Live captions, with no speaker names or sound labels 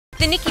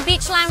The Nikki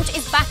Beach Lounge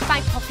is back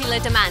by popular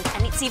demand,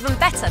 and it's even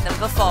better than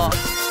before.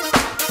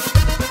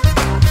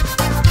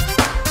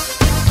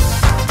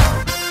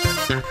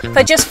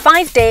 For just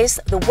 5 days,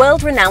 the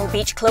world-renowned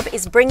beach club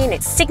is bringing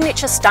its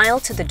signature style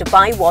to the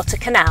Dubai Water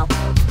Canal.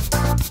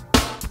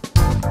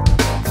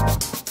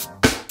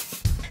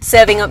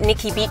 Serving up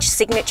Nikki Beach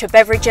signature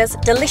beverages,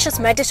 delicious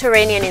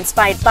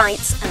Mediterranean-inspired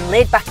bites and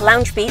laid-back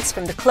lounge beats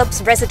from the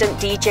club's resident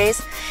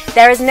DJs,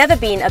 there has never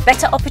been a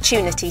better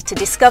opportunity to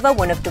discover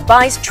one of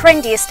Dubai's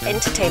trendiest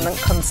entertainment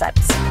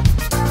concepts.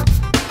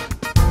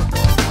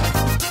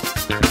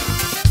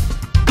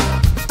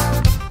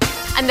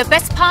 And the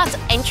best part,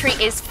 entry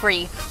is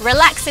free.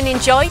 Relax and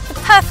enjoy the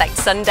perfect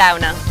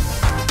sundowner.